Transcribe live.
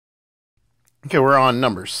Okay, we're on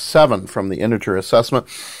number 7 from the integer assessment,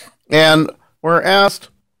 and we're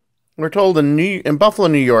told in Buffalo,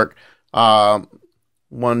 New York,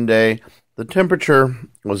 one day the temperature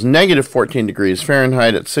was negative 14 degrees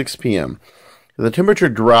Fahrenheit at 6 p.m. The temperature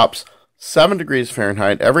drops 7 degrees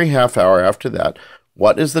Fahrenheit every half hour after that.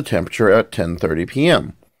 What is the temperature at 10:30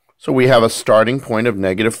 p.m.? So we have a starting point of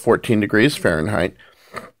negative 14 degrees Fahrenheit,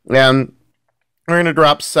 and we're going to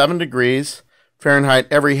drop 7 degrees Fahrenheit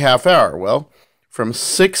every half hour. Well, from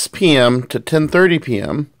 6 p.m. to 10:30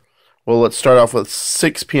 p.m., well, let's start off with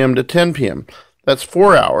 6 p.m. to 10 p.m. That's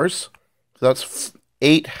 4 hours. So that's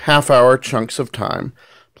 8 half-hour chunks of time,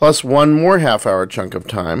 plus 1 more half-hour chunk of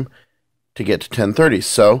time to get to 10:30.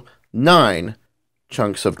 So 9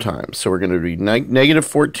 chunks of time. So we're going to be negative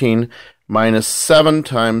 14 minus 7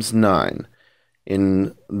 times 9.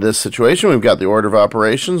 In this situation, we've got the order of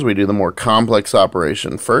operations. We do the more complex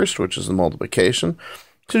operation first, which is the multiplication.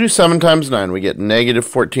 To do 7 times 9, we get negative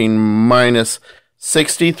 14 minus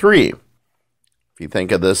 63. If you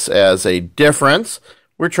think of this as a difference,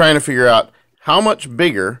 we're trying to figure out how much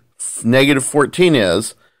bigger negative 14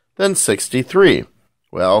 is than 63.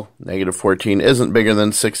 Well, negative 14 isn't bigger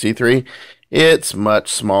than 63. It's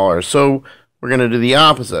much smaller. So we're going to do the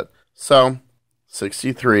opposite. So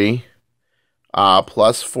 63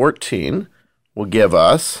 plus 14 will give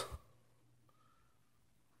us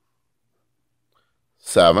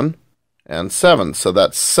 7 and 7. So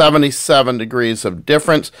that's 77 degrees of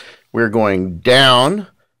difference. We're going down,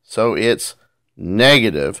 so it's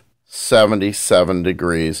negative 77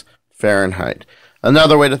 degrees Fahrenheit.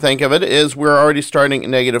 Another way to think of it is we're already starting at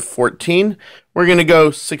negative 14. We're going to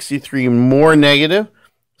go 63 more negative.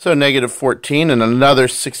 So negative 14 and another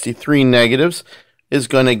 63 negatives is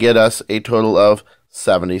going to get us a total of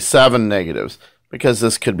 77 negatives, because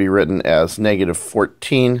this could be written as negative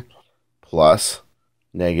 14 plus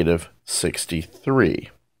negative 63,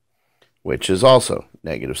 which is also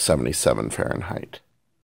negative 77 Fahrenheit.